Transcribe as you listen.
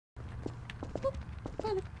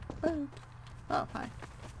Boop. Oh, hi.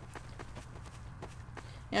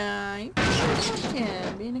 Yeah, you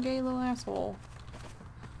fucking being a gay little asshole.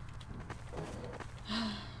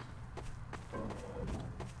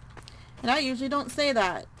 And I usually don't say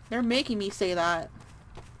that. They're making me say that.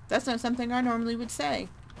 That's not something I normally would say.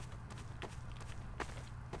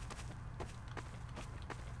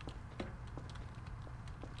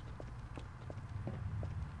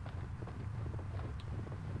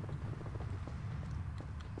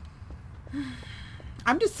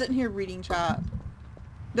 I'm just sitting here reading chat.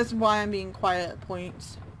 That's why I'm being quiet at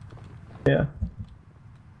points. Yeah.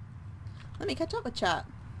 Let me catch up with chat.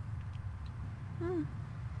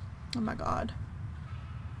 Oh my god.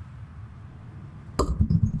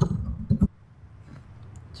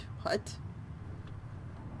 What?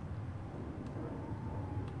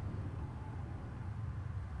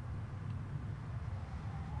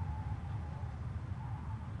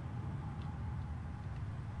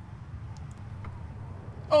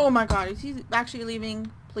 Oh my god, is he actually leaving?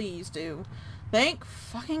 Please do. Thank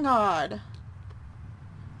fucking god.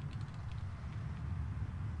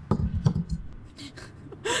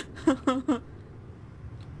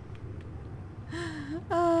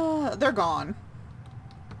 They're gone.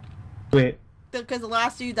 Wait. Because the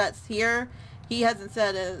last dude that's here, he hasn't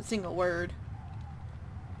said a single word.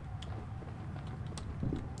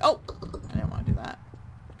 Oh! I didn't want to do that.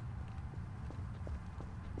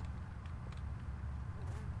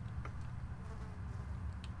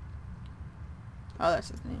 Oh, that's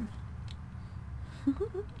his name.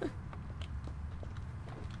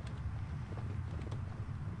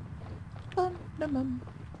 Bum, bum, bum.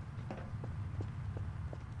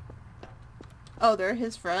 Oh, they're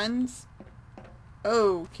his friends?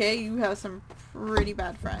 Okay, you have some pretty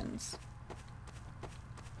bad friends.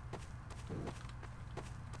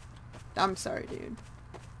 I'm sorry, dude.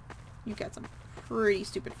 You got some pretty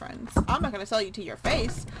stupid friends. I'm not gonna tell you to your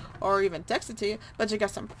face, or even text it to you, but you got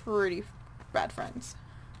some pretty bad friends.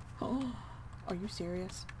 Oh, are you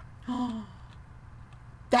serious? Oh,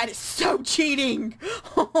 that is so cheating!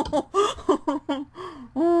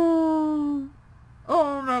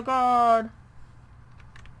 Oh my god.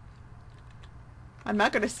 I'm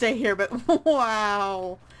not gonna stay here, but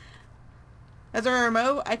wow. As a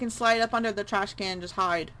remote, I can slide up under the trash can and just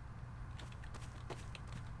hide.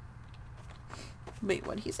 Wait,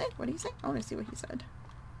 what did he say? What did he say? I want to see what he said.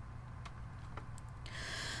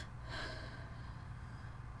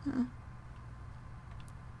 Huh.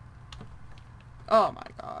 Oh my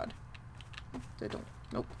god. They don't...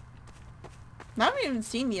 Nope. I haven't even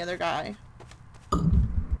seen the other guy.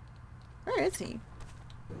 Where is he?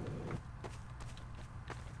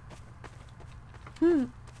 Boop.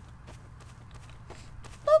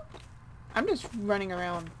 I'm just running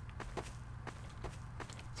around.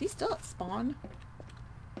 Is he still at spawn?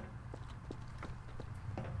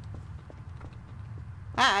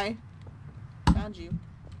 Hi. Found you.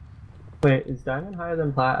 Wait, is diamond higher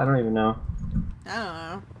than plat? I don't even know. I don't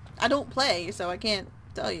know. I don't play, so I can't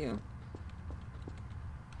tell you.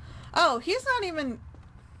 Oh, he's not even...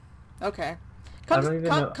 Okay. Come to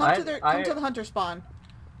the hunter spawn.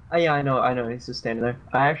 Yeah, I know, he's just standing there.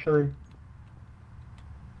 I actually...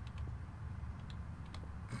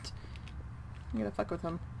 I'm gonna fuck with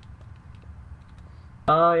him.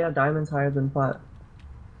 Oh, yeah, diamond's higher than plat.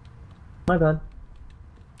 My bad.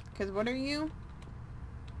 Cause what are you?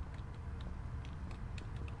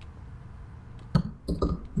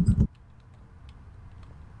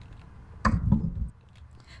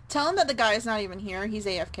 Tell him that the guy is not even here. He's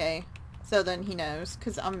AFK. So then he knows.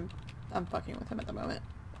 Cause I'm fucking with him at the moment.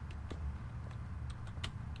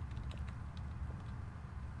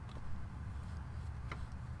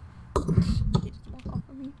 He just walked off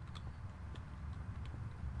of me.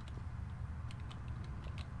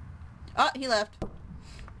 Oh, he left.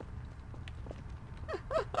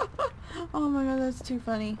 Oh my god, that's too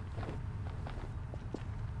funny.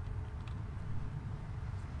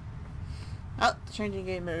 Oh, changing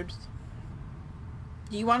game modes.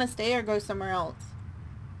 Do you want to stay or go somewhere else?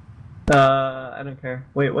 I don't care.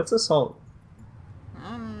 Wait, what's assault?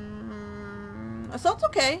 Assault's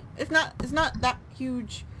okay. It's not that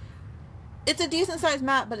huge. It's a decent sized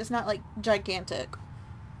map, but it's not like gigantic.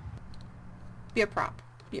 Be a prop.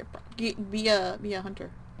 Be a prop. Be a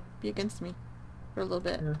hunter. Be against me for a little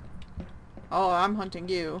bit. Yeah. Oh, I'm hunting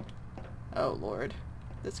you. Oh lord,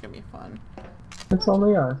 this is gonna be fun. It's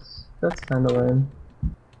only us. That's kind of lame.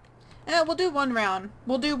 Yeah, we'll do one round.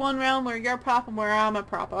 We'll do one round where you're a prop and where I'm a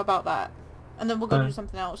prop. How about that? And then we'll go do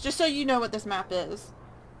something else, just so you know what this map is.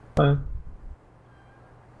 But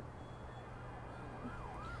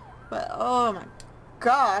oh my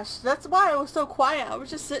gosh, that's why I was so quiet. I was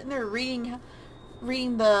just sitting there reading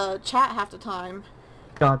the chat half the time.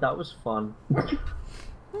 God, that was fun. I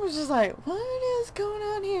was just like, what is going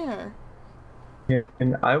on here? Yeah,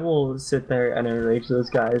 and I will sit there and enrage those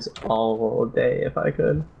guys all day if I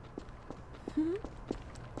could.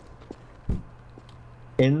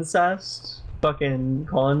 Incest, fucking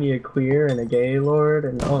calling me a queer and a gay lord,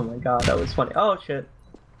 and oh my god, that was funny. Oh shit.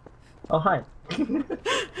 Oh hi.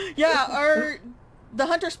 Yeah, the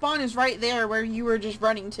hunter spawn is right there where you were just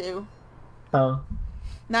running to. Oh.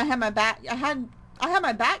 And I had my back. I had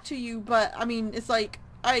my back to you, but I mean, it's like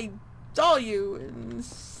I saw you, and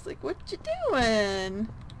it's like, what you doing?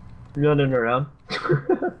 Running around.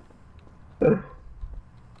 Oh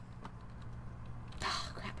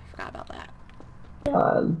crap! I forgot about that.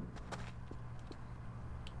 God.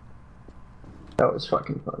 That was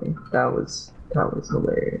fucking funny. That was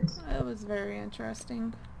hilarious. It was very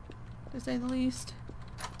interesting, to say the least.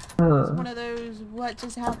 Uh, It's one of those what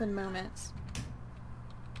just happened moments.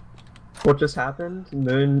 what just happened?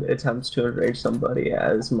 Moon attempts to enrage somebody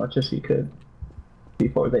as much as he could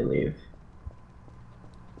before they leave.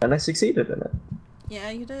 And I succeeded in it.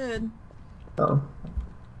 Yeah, you did. So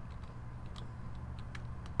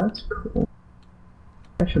that's cool.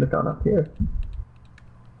 I should have gone up here.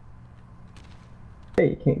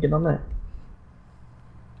 Hey, you can't get on that.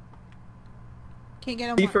 Can't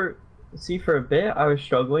get on See, for a bit, I was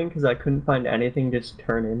struggling because I couldn't find anything to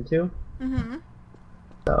turn into. Mm-hmm.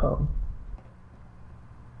 So.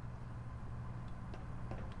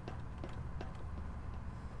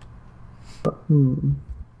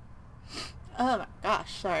 Oh my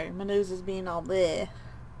gosh, sorry. My nose is being all bleh.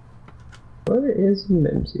 Where is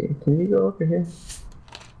Mimsy? Can you go over here?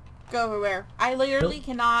 Go over where? I literally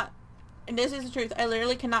cannot, and this is the truth, I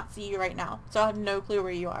literally cannot see you right now. So I have no clue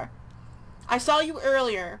where you are. I saw you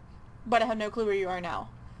earlier, but I have no clue where you are now.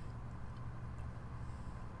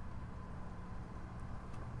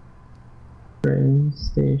 Train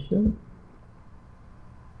station.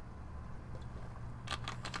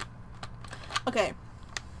 Okay.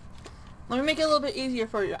 Let me make it a little bit easier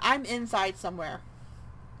for you. I'm inside somewhere.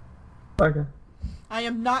 Okay. I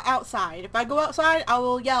am not outside. If I go outside, I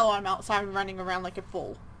will yell I'm outside and running around like a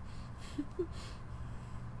fool.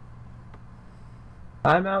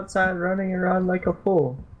 I'm outside running around like a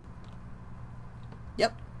fool.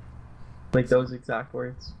 Yep. Like those exact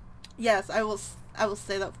words. Yes, I will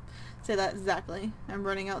say that exactly. I'm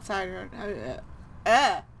running outside.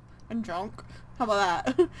 I'm drunk. How about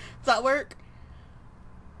that? Does that work?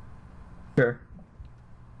 Sure.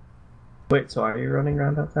 Wait, so are you running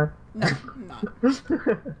around outside? No, I'm not.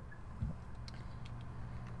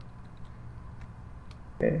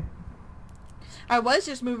 Okay. I was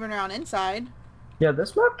just moving around inside. Yeah,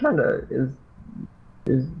 this map kinda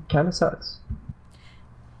is kinda sucks.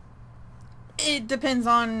 It depends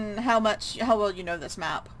on how well you know this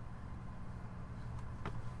map.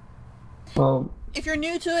 Well, If you're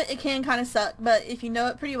new to it, it can kind of suck, but if you know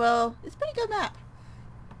it pretty well, it's a pretty good map.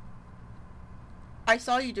 I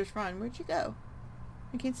saw you just run. Where'd you go?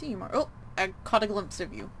 I can't see you more. Oh, I caught a glimpse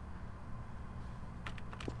of you.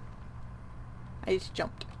 I just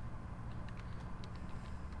jumped.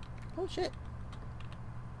 Oh shit.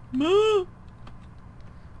 Moo!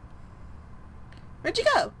 Where'd you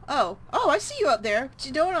go? Oh, I see you up there. What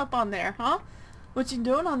you doing up on there, huh? What you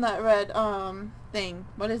doing on that red, thing?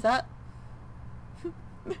 What is that?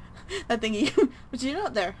 That thingy. What you doing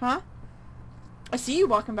up there, huh? I see you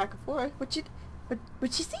walking back and forth. What you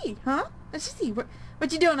see, huh? What you see?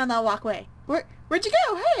 What you doing on that walkway? Where'd you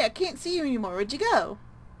go? Hey, I can't see you anymore. Where'd you go?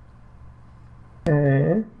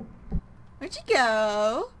 eh. Where'd you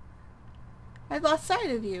go? I've lost sight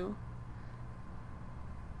of you.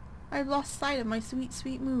 I've lost sight of my sweet,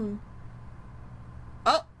 sweet moon.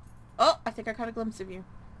 Oh, I think I caught a glimpse of you.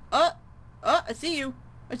 Oh, I see you.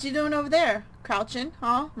 What you doing over there? Crouching,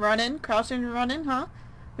 huh? Running, crouching and running, huh?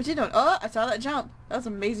 What you doing? Oh, I saw that jump. That was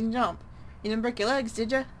an amazing jump. You didn't break your legs,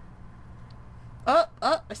 did you? Oh,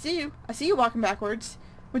 I see you. I see you walking backwards.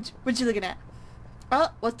 What you looking at?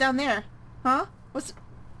 Oh, what's down there? Huh? What's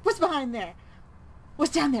behind there?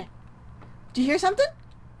 What's down there? Do you hear something?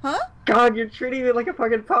 Huh? God, you're treating me like a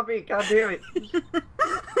fucking puppy. God damn it.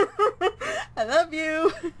 I love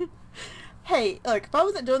you. Hey, look, if I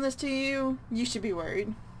wasn't doing this to you, you should be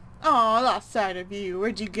worried. Oh, I lost sight of you.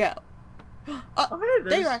 Where'd you go? Oh,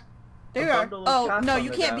 There you are. There you are. Oh, no, you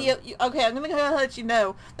can't be... Okay, I'm gonna go ahead and let you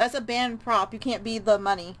know. That's a banned prop. You can't be the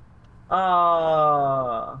money.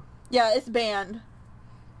 Ah. Yeah, it's banned.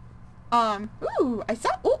 Ooh, I saw...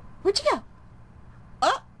 Oh, where'd you go?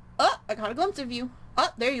 I caught a glimpse of you. Oh,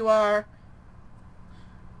 there you are.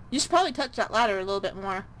 You should probably touch that ladder a little bit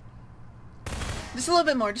more. Just a little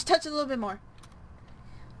bit more. Just touch it a little bit more.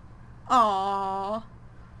 Aww.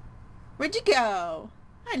 Where'd you go?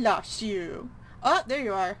 I lost you. Oh, there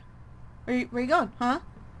you are. Where you going, huh?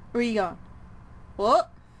 Where you going?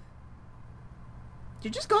 What? Did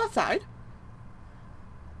you just go outside?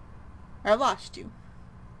 I lost you.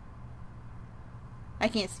 I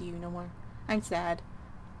can't see you no more. I'm sad.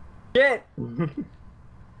 Shit!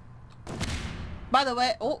 By the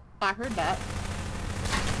way, oh, I heard that.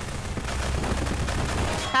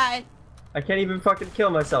 Hi. I can't even fucking kill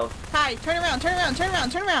myself. Hi. Turn around. Turn around. Turn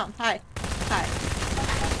around. Turn around. Hi. Hi.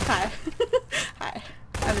 Hi. Hi.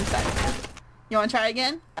 I'm inside. You want to try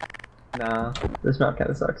again? Nah, this map kind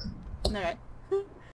of sucks. Alright.